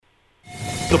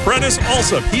The Prentice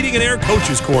Alsop Heating and Air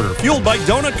Coaches Corner, fueled by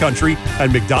Donut Country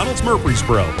and McDonald's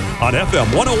Murfreesboro on FM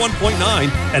 101.9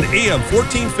 and AM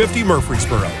 1450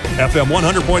 Murfreesboro, FM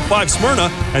 100.5 Smyrna,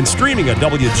 and streaming at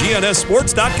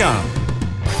WGNSSports.com.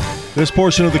 This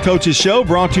portion of the Coaches Show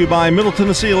brought to you by Middle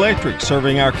Tennessee Electric,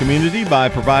 serving our community by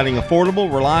providing affordable,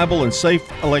 reliable, and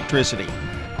safe electricity.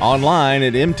 Online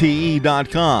at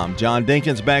MTE.com. John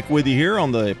Dinkins back with you here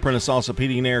on the Prentice Alsop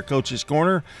Heating and Air Coaches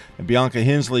Corner. And Bianca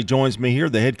Hensley joins me here,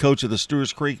 the head coach of the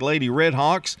Stewart's Creek Lady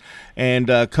Redhawks. And,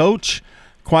 Coach,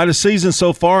 quite a season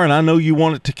so far, and I know you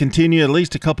want it to continue at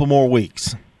least a couple more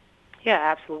weeks. Yeah,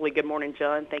 absolutely. Good morning,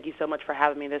 John. Thank you so much for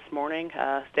having me this morning.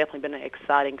 It's definitely been an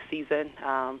exciting season.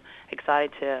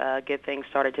 Excited to get things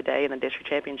started today in the district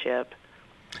championship.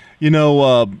 You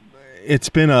know, it's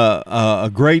been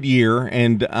a great year,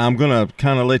 and I'm going to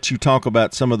kind of let you talk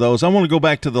about some of those. I want to go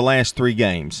back to the last three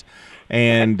games,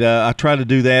 and I try to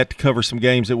do that to cover some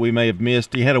games that we may have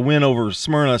missed. You had a win over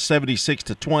Smyrna,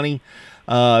 76-20.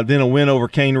 Then a win over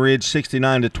Cane Ridge,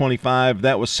 69-25.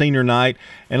 That was senior night.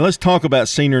 And let's talk about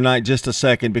senior night just a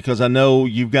second, because I know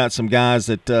you've got some guys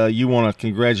that you want to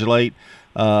congratulate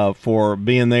for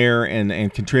being there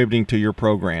and contributing to your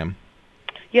program.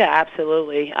 Yeah,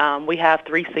 absolutely. We have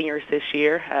three seniors this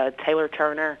year, Taylor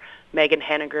Turner, Megan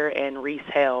Henniger, and Reese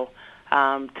Hale.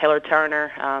 Taylor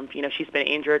Turner, she's been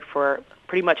injured for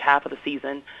pretty much half of the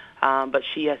season, but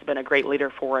she has been a great leader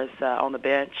for us on the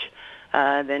bench.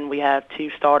 Then we have two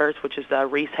starters, which is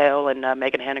Reese Hale and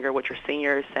Megan Henniger, which are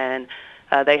seniors, and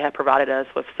they have provided us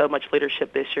with so much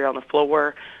leadership this year on the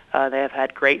floor. They have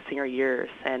had great senior years,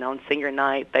 and on senior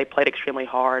night, they played extremely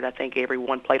hard. I think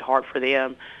everyone played hard for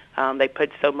them. They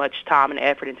put so much time and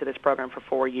effort into this program for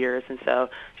 4 years, and so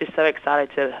just so excited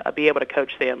to be able to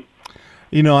coach them.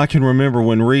 You know, I can remember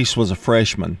when Reese was a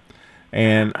freshman,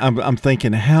 and I'm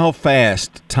thinking how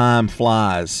fast time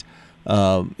flies.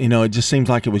 It just seems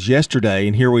like it was yesterday,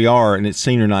 and here we are, and it's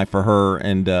senior night for her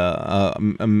and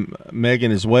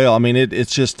Megan as well. I mean,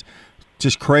 it's just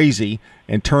crazy.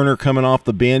 And Turner coming off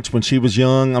the bench when she was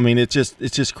young. I mean, it's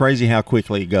just crazy how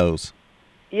quickly it goes.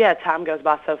 Yeah, time goes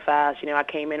by so fast. I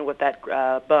came in with that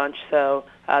bunch, so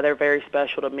they're very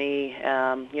special to me.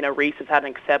 Reese has had an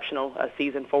exceptional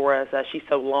season for us. She's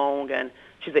so long, and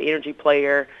she's an energy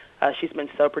player. She's been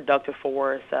so productive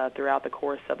for us throughout the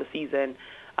course of the season.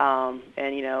 Last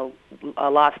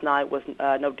night was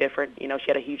no different. She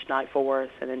had a huge night for us.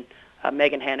 And then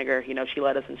Megan Henniger, she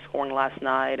led us in scoring last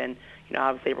night. And,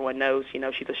 obviously everyone knows, she's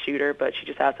a shooter, but she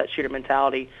just has that shooter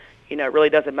mentality. It really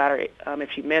doesn't matter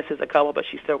if she misses a couple, but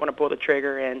she's still going to pull the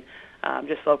trigger. And I'm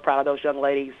just so proud of those young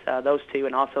ladies, those two,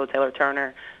 and also Taylor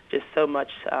Turner. Just so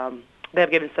much. They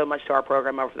have given so much to our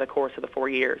program over the course of the 4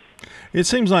 years. It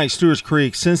seems like Stewart's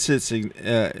Creek, since its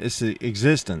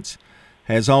existence,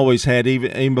 has always had,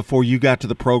 even before you got to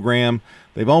the program,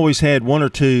 they've always had one or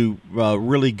two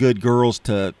really good girls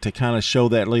to kind of show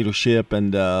that leadership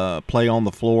and play on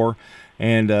the floor.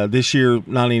 And this year,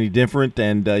 not any different,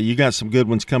 and you got some good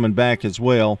ones coming back as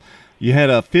well. You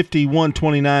had a 51-29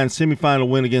 semifinal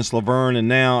win against Laverne, and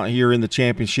now here in the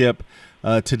championship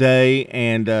today.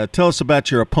 And tell us about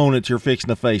your opponent you're fixing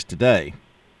to face today.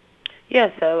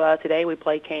 Yeah, so today we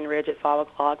play Cane Ridge at 5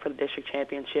 o'clock for the district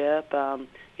championship.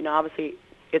 Obviously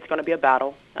it's going to be a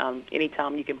battle.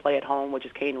 Anytime you can play at home, which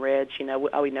is Cane Ridge, we know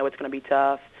it's going to be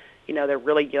tough. They're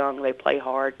really young. They play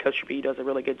hard. Coach B does a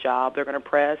really good job. They're going to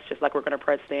press just like we're going to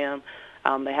press them.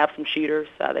 They have some shooters.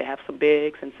 They have some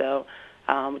bigs, and so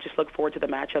we just look forward to the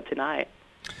matchup tonight.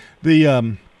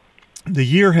 The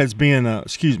year has been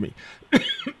excuse me.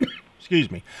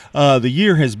 The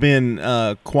year has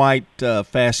been quite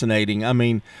fascinating. I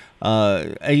mean,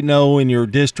 8-0 in your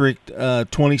district,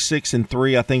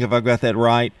 26-3, I think, if I've got that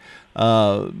right.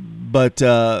 But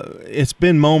it's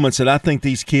been moments that I think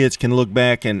these kids can look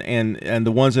back and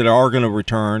the ones that are going to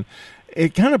return,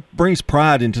 it kind of brings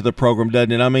pride into the program,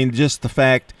 doesn't it? I mean, just the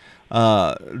fact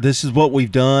this is what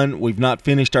we've done. We've not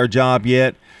finished our job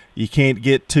yet. You can't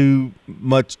get too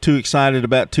excited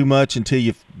about too much until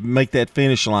you make that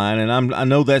finish line. And I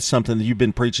know that's something that you've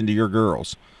been preaching to your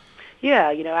girls.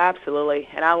 Yeah, absolutely.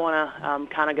 And I want to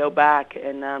kind of go back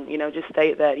and, just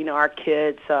state that, our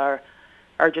kids are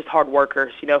just hard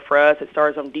workers. For us, it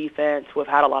starts on defense. We've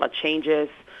had a lot of changes.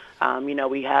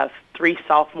 We have 3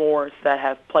 sophomores that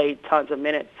have played tons of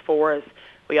minutes for us.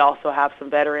 We also have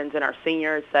some veterans and our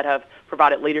seniors that have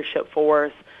provided leadership for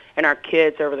us. And our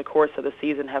kids over the course of the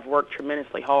season have worked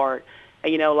tremendously hard.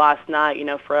 And, last night,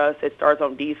 for us, it starts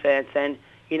on defense. And,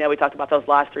 we talked about those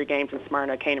last 3 games in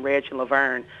Smyrna, Cane Ridge, and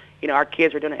Laverne. Our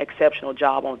kids are doing an exceptional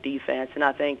job on defense. And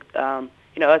I think,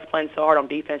 us playing so hard on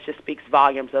defense just speaks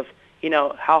volumes of,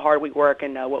 how hard we work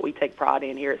and what we take pride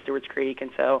in here at Stewart's Creek.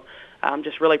 And so I'm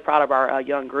just really proud of our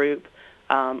young group.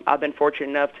 I've been fortunate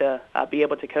enough to be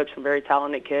able to coach some very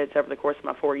talented kids over the course of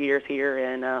my 4 years here,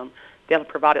 and they have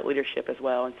provided leadership as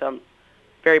well. And so I'm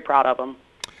very proud of them.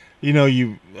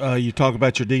 You talk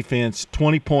about your defense,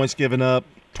 20 points given up,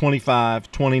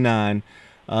 25, 29,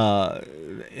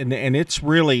 and it's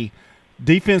really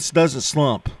defense doesn't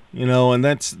slump, and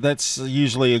that's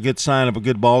usually a good sign of a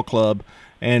good ball club.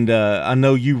 And I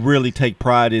know you really take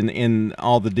pride in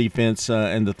all the defense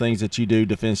and the things that you do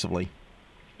defensively.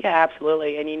 Yeah,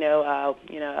 absolutely. And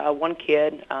one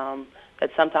kid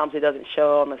that sometimes it doesn't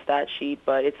show on the stat sheet,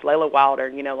 but it's Layla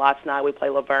Wilder. Last night we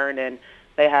played Laverne, and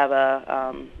they have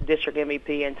a district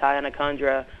MVP in Tiana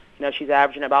Kundra. She's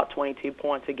averaging about 22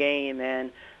 points a game,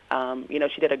 and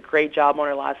she did a great job on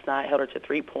her last night, held her to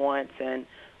 3 points, and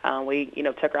we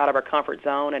took her out of her comfort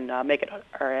zone and made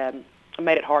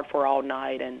it hard for her all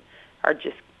night. And our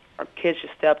kids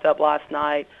just stepped up last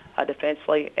night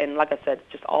defensively, and like I said,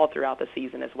 just all throughout the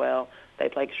season as well. They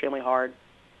played extremely hard.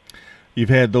 You've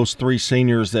had those 3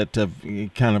 seniors that have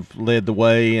kind of led the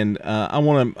way, and I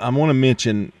want to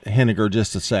mention Henniger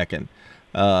just a second.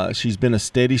 She's been a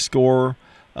steady scorer.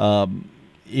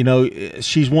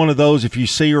 She's one of those, if you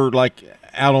see her like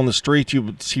out on the street,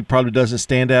 she probably doesn't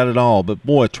stand out at all. But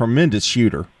boy, a tremendous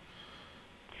shooter.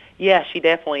 Yeah, she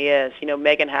definitely is.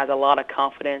 Megan has a lot of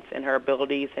confidence in her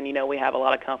abilities, and we have a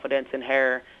lot of confidence in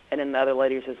her and in the other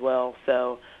ladies as well.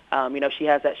 So, she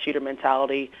has that shooter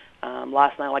mentality.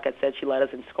 Last night, like I said, she led us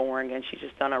in scoring, and she's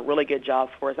just done a really good job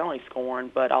for us, not only scoring,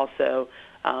 but also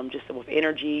just with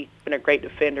energy, been a great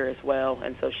defender as well.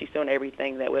 And so she's doing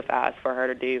everything that we've asked for her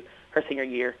to do her senior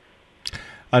year.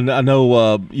 I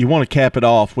know you want to cap it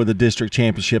off with a district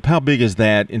championship. How big is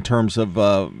that in terms of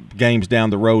games down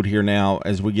the road here now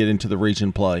as we get into the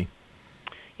region play?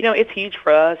 It's huge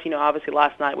for us. Obviously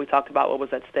last night we talked about what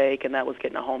was at stake, and that was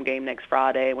getting a home game next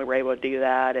Friday, and we were able to do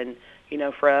that. And,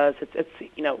 for us, it's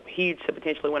huge to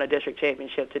potentially win a district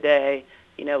championship today.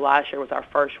 Last year was our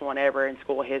first one ever in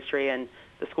school history, and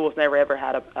the school's never ever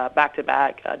had a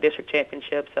back-to-back district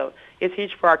championship. So it's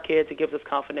huge for our kids. It gives us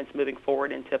confidence moving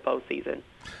forward into postseason.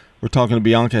 We're talking to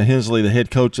Bianca Hensley, the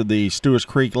head coach of the Stewart's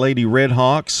Creek Lady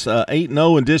Redhawks,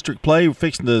 8-0 in district play. We're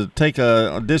fixing to take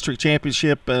a district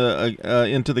championship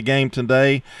into the game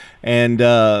today, and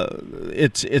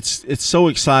it's so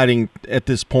exciting at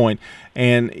this point.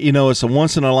 And it's a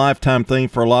once in a lifetime thing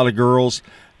for a lot of girls.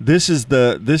 This is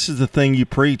the thing you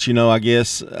preach. I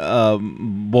guess,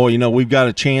 we've got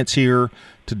a chance here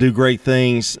to do great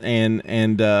things, and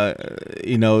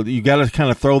you got to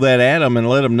kind of throw that at them and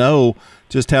let them know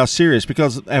just how serious,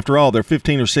 because after all, they're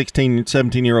 15 or 16,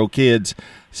 17-year-old kids.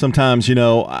 Sometimes,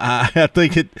 I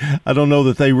don't know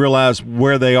that they realize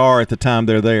where they are at the time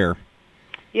they're there.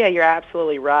 Yeah, you're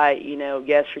absolutely right.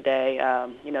 Yesterday,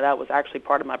 that was actually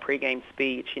part of my pregame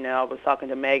speech. I was talking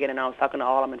to Megan and I was talking to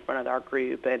all of them in front of our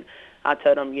group, and I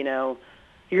told them,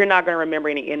 you're not going to remember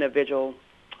any individual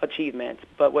achievements,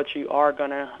 but what you are going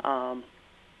to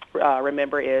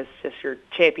remember is just your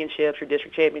championships, your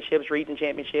district championships, region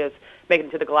championships, making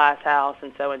it to the glass house.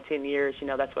 And so in 10 years,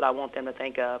 that's what I want them to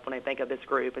think of when they think of this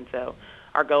group. And so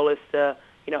our goal is to,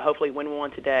 hopefully win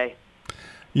one today.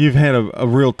 You've had a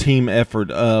real team effort.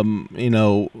 I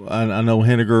know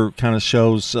Henniger kind of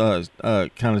shows,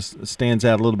 kind of stands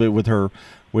out a little bit with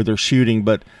her shooting,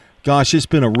 but gosh, it's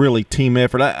been a really team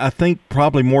effort. I think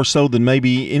probably more so than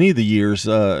maybe any of the years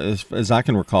as I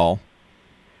can recall.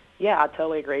 Yeah, I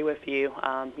totally agree with you.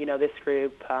 This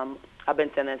group, I've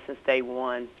been saying this since day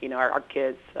one. Our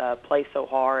kids play so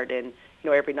hard, and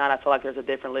every night I feel like there's a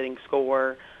different leading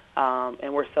scorer,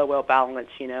 and we're so well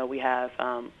balanced. We have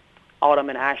Autumn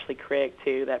and Ashley Crick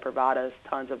too that provide us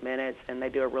tons of minutes, and they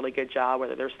do a really good job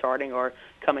whether they're starting or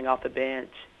coming off the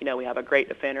bench. We have a great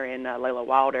defender in Layla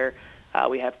Wilder.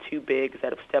 We have 2 bigs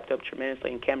that have stepped up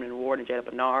tremendously in Camden Ward and Jada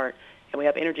Bernard. And we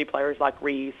have energy players like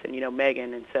Reese and,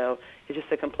 Megan. And so it's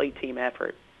just a complete team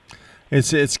effort.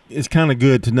 It's kind of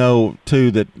good to know,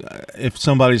 too, that if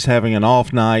somebody's having an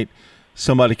off night,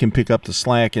 somebody can pick up the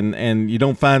slack. And you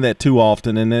don't find that too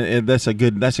often. And that's a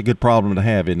good problem to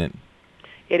have, isn't it?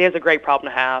 It is a great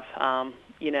problem to have. I'm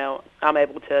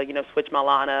able to, switch my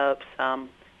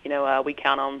lineups. We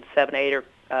count on 7, 8 or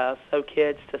so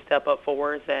kids to step up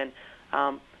for us. And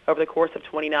over the course of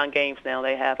 29 games now,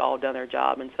 they have all done their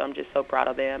job, and so I'm just so proud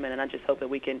of them, and I just hope that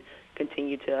we can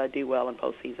continue to do well in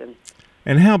postseason.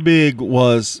 And how big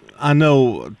was – I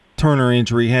know Turner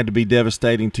injury had to be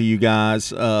devastating to you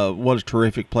guys. What a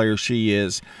terrific player she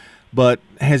is. But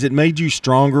has it made you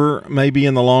stronger maybe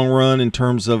in the long run in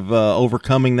terms of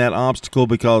overcoming that obstacle,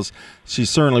 because she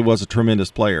certainly was a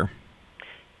tremendous player?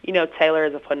 Taylor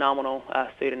is a phenomenal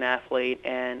student athlete,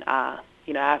 and I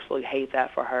absolutely hate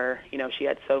that for her. She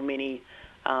had so many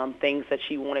things that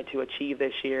she wanted to achieve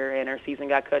this year, and her season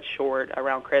got cut short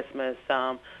around Christmas.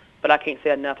 But I can't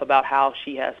say enough about how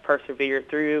she has persevered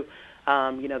through,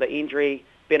 the injury,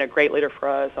 been a great leader for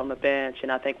us on the bench.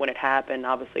 And I think when it happened,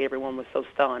 obviously everyone was so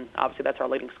stunned. Obviously that's our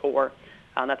leading scorer.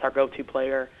 That's our go-to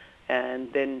player.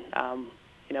 And then,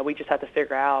 we just had to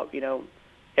figure out,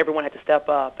 everyone had to step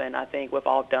up. And I think we've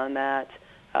all done that.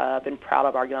 I've been proud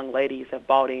of our young ladies have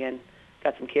bought in,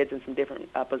 got some kids in some different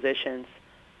positions.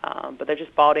 But they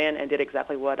just bought in and did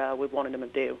exactly what we wanted them to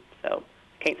do. So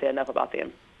I can't say enough about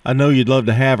them. I know you'd love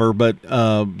to have her, but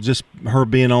just her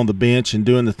being on the bench and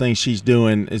doing the things she's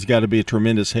doing has got to be a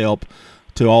tremendous help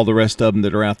to all the rest of them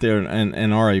that are out there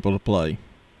and are able to play.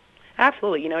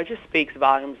 Absolutely. It just speaks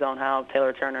volumes on how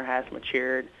Taylor Turner has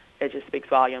matured. It just speaks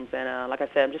volumes. And like I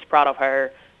said, I'm just proud of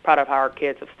her, proud of how our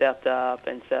kids have stepped up.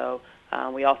 And so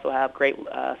we also have great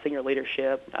senior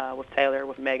leadership with Taylor,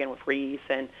 with Megan, with Reese,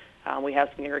 and we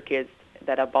have some younger kids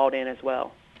that have bought in as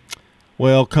well.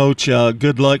 Well, Coach,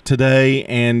 good luck today,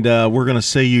 and we're going to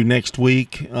see you next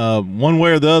week. One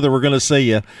way or the other, we're going to see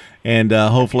you, and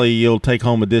hopefully you'll take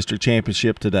home a district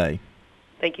championship today.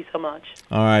 Thank you so much.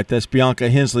 All right, that's Bianca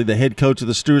Hensley, the head coach of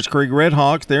the Stewart's Creek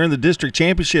Redhawks. They're in the district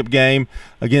championship game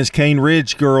against Cane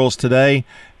Ridge girls today,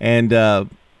 and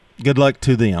good luck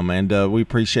to them, and we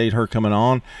appreciate her coming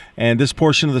on. And this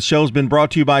portion of the show has been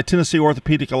brought to you by Tennessee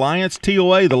Orthopedic Alliance,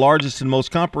 TOA, the largest and most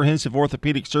comprehensive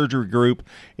orthopedic surgery group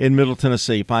in Middle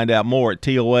Tennessee. Find out more at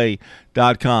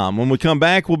TOA.com. When we come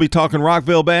back, we'll be talking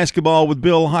Rockville basketball with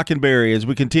Bill Hockenberry as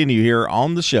we continue here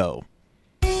on the show.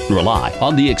 Rely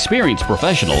on the experienced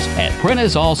professionals at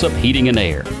Prentice Allsup Heating and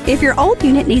Air. If your old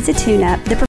unit needs a tune-up, the